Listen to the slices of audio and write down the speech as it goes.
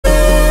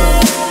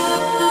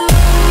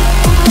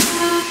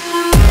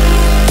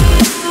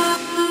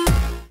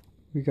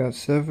We got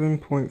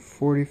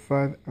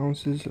 7.45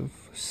 ounces of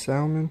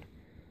salmon,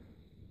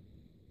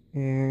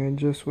 and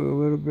just with a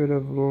little bit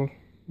of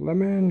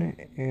lemon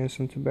and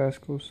some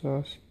Tabasco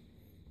sauce.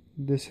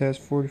 This has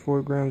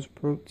 44 grams of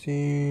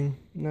protein.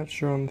 Not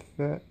sure on the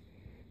fat.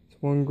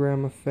 It's 1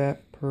 gram of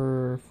fat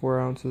per 4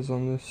 ounces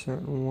on this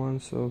certain one,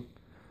 so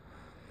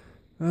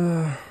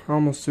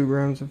almost 2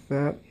 grams of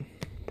fat.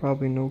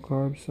 Probably no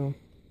carbs, so.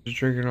 Just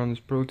drinking on this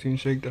protein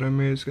shake that I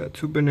made. It's got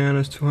 2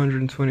 bananas,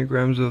 220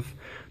 grams of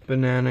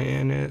banana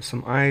in it,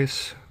 some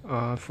ice,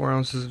 4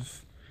 ounces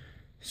of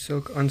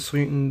Silk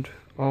unsweetened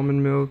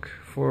almond milk,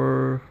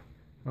 4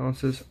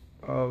 ounces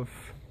of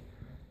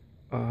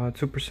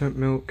 2%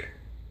 milk,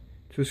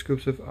 2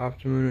 scoops of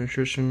Optimum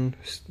Nutrition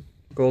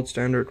Gold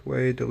Standard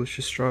Whey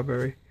Delicious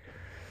Strawberry.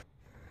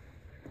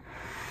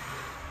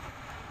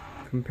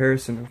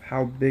 Comparison of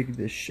how big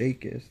this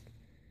shake is.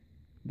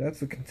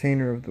 That's the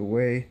container of the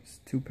whey. It's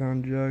a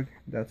 2-pound jug.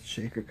 That's a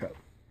shaker cup.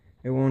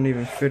 It won't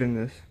even fit in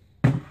this.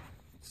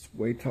 It's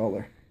way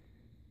taller.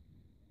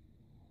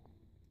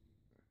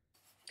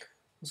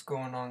 What's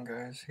going on,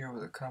 guys? Here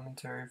with a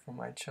commentary for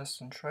my chest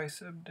and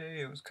tricep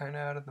day. It was kind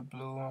of out of the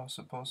blue. I was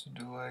supposed to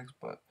do legs,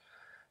 but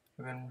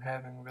I've been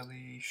having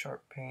really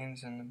sharp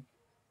pains in the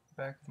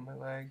back of my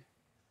leg.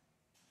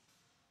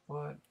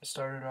 But I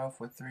started off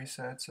with 3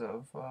 sets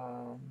of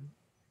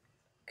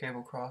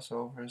cable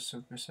crossovers,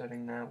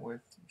 supersetting that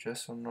with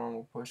just some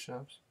normal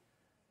push-ups.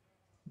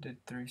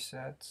 Did 3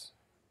 sets,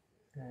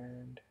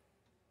 and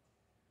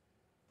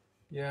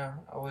yeah,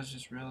 I was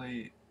just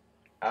really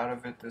out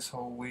of it this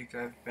whole week.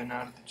 I've been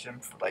out of the gym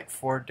for like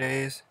 4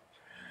 days.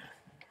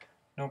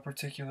 No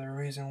particular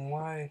reason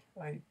why.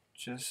 I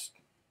just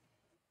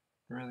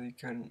really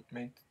couldn't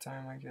make the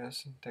time, I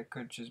guess. That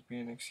could just be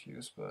an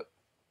excuse, but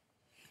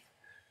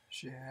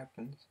shit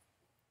happens.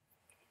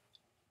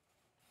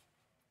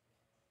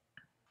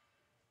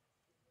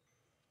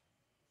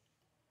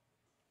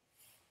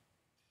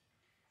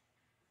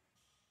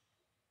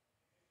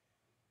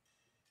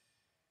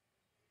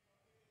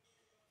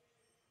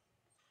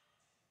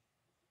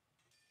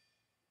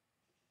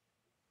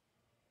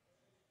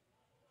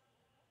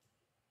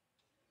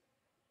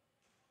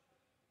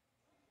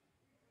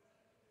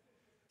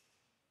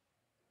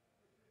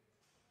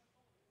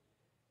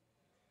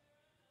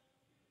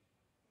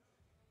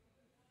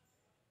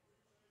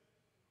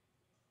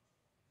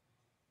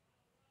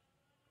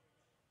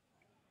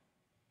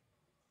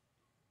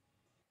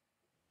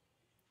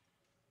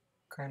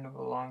 Kind of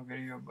a long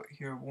video, but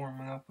here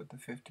warming up with the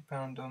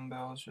 50-pound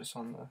dumbbells just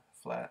on the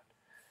flat.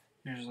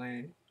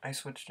 Usually I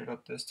switched it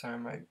up this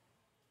time. I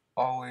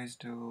always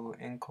do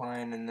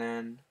incline and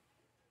then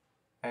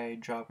I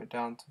drop it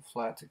down to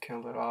flat to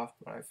kill it off,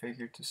 but I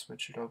figured to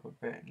switch it up a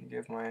bit and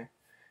give my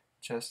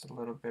chest a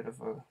little bit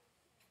of a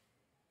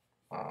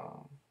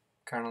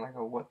kind of like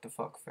a what the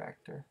fuck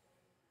factor.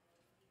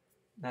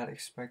 Not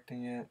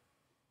expecting it,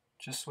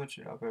 just switch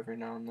it up every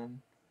now and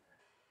then.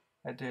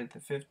 I did the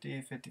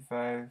 50,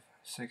 55,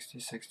 60,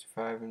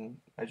 65, and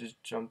I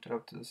just jumped it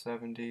up to the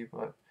 70,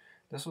 but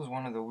this was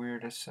one of the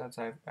weirdest sets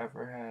I've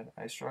ever had.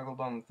 I struggled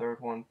on the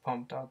third one,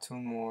 pumped out 2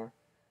 more,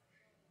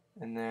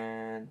 and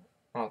then,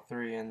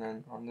 3, and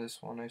then on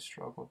this one I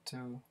struggled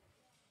too.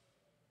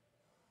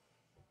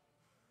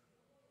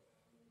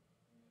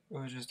 It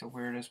was just the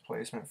weirdest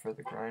placement for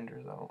the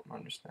grinders, I don't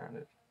understand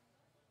it.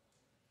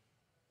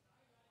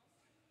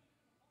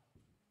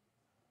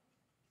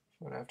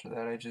 But after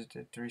that I just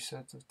did 3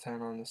 sets of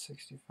 10 on the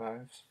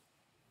 65s.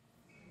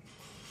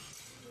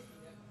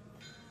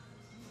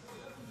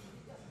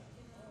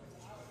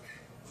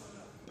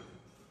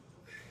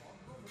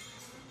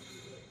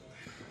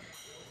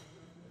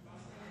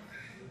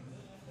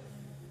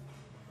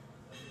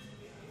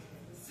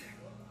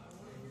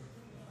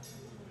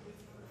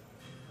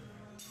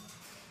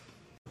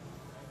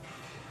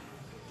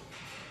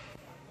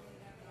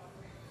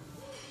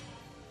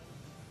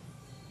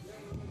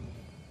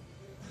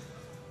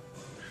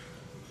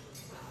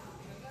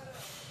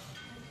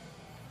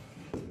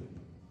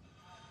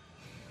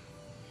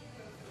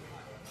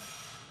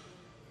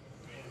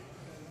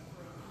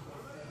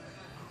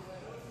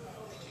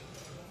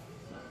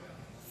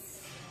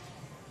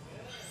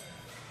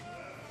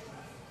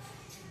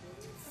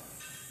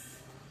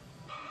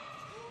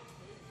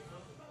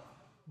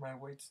 My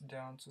weight's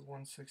down to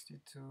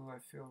 162. I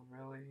feel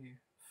really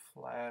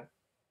flat.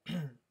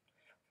 I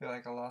feel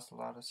like I lost a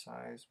lot of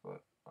size,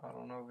 but I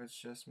don't know if it's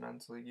just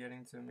mentally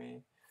getting to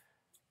me.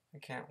 I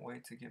can't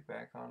wait to get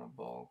back on a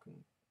bulk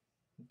and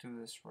do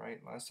this right.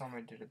 Last time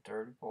I did a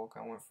dirty bulk,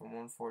 I went from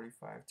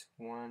 145 to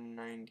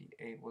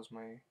 198 was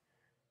my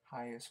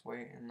highest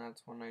weight, and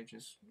that's when I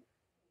just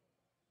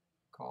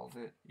called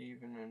it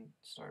even and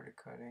started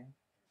cutting.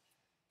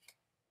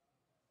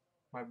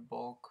 My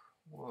bulk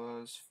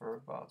was for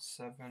about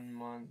 7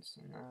 months,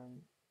 and then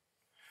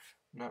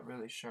I'm not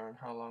really sure on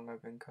how long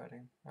I've been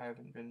cutting. I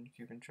haven't been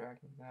keeping track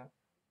of that.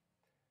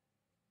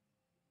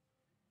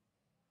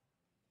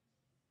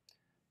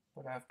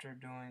 But after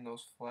doing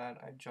those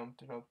flat, I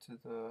jumped it up to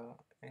the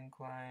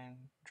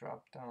incline,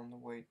 dropped down the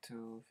weight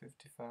to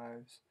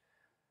 55s,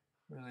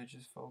 Really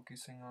just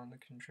focusing on the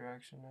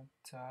contraction at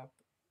the top,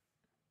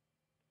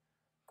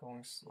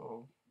 going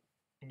slow,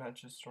 not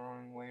just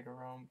throwing weight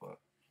around, but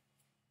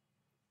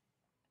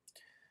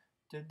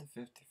did the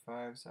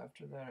 55s.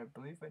 After that, I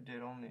believe I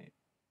did only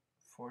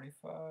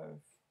 45.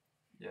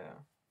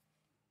 Yeah.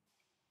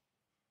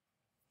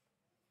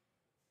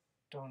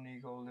 Don't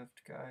ego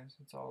lift, guys.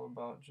 It's all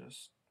about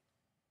just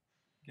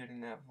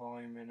getting that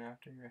volume in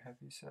after your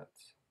heavy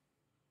sets.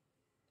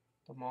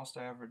 The most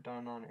I ever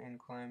done on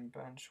incline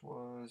bench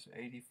was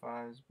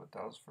 85s, but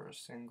that was for a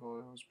single.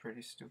 It was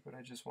pretty stupid.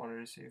 I just wanted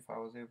to see if I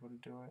was able to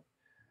do it.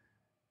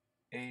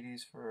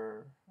 80s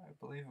for, I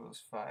believe it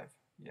was 5.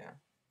 Yeah.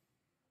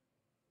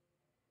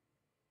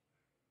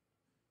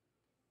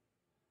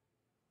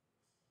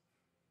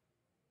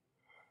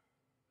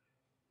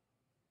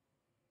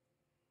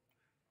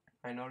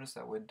 I noticed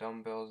that with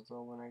dumbbells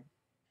though, when I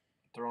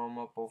throw them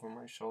up over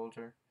my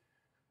shoulder,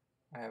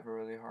 I have a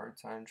really hard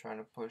time trying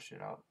to push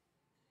it out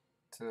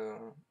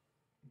to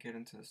get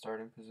into the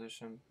starting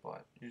position,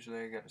 but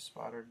usually I get a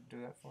spotter to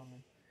do that for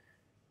me,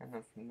 and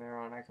then from there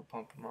on I could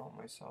pump them out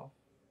myself.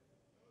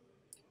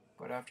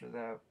 But after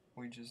that,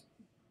 we just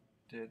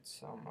did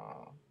some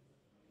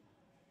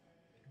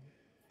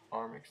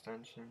arm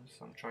extensions,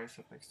 some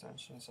tricep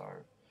extensions.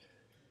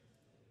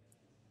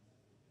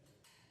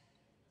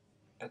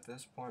 At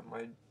this point,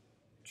 my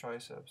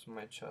triceps and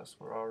my chest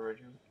were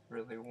already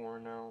really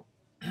worn out.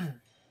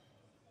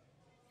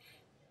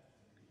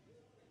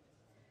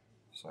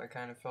 So I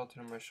kind of felt it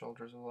in my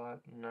shoulders a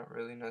lot, not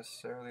really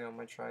necessarily on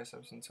my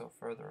triceps until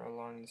further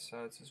along the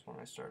sets is when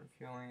I started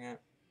feeling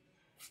it.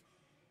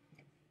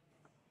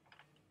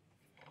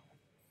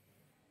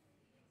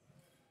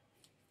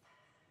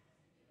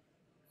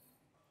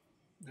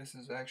 This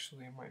is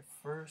actually my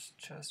first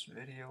chest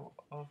video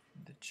of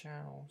the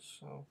channel,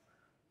 so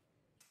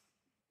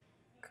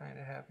kind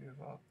of happy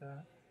about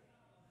that.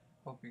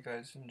 Hope you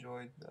guys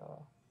enjoyed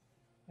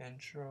the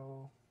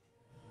intro.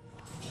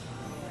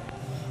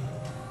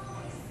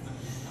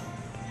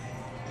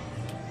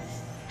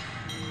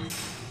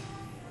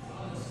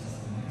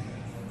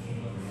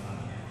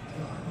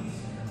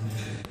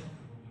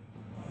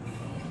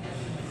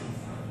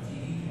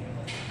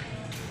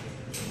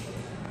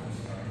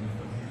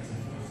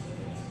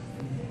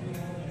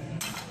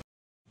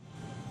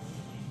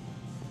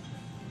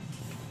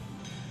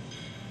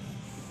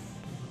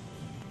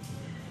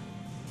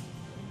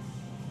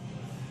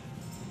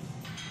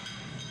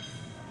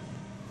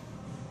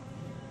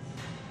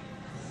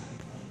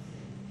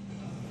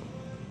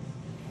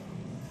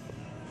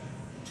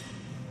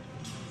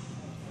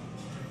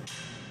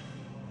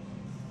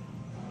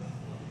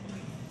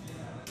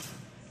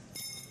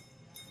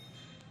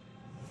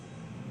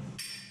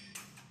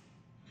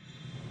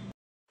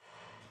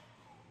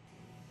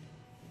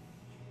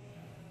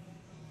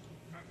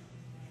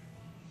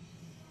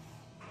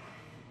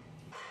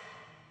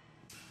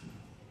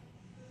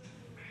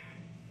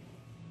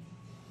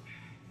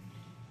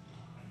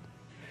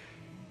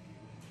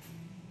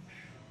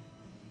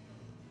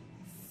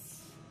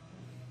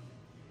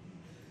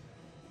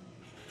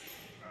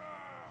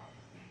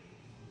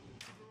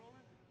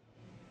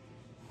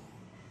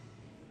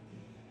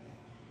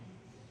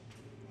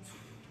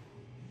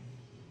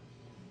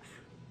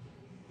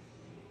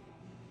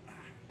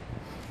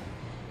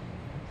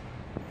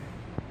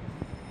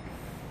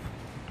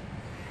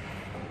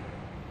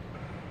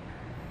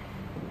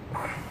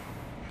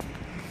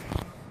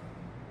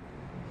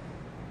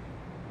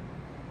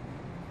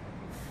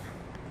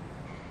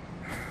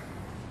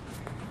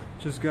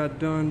 Just got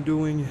done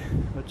doing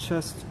a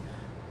chest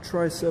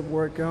tricep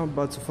workout.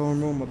 About to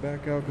foam roll my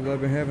back out because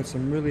I've been having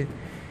some really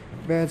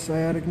bad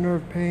sciatic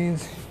nerve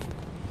pains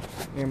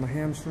and my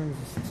hamstrings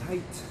is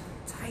tight.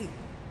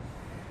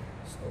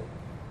 So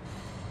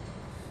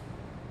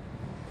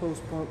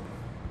post pump.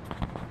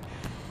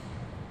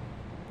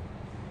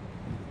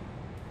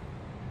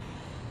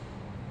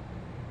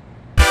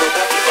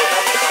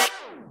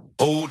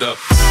 Hold up.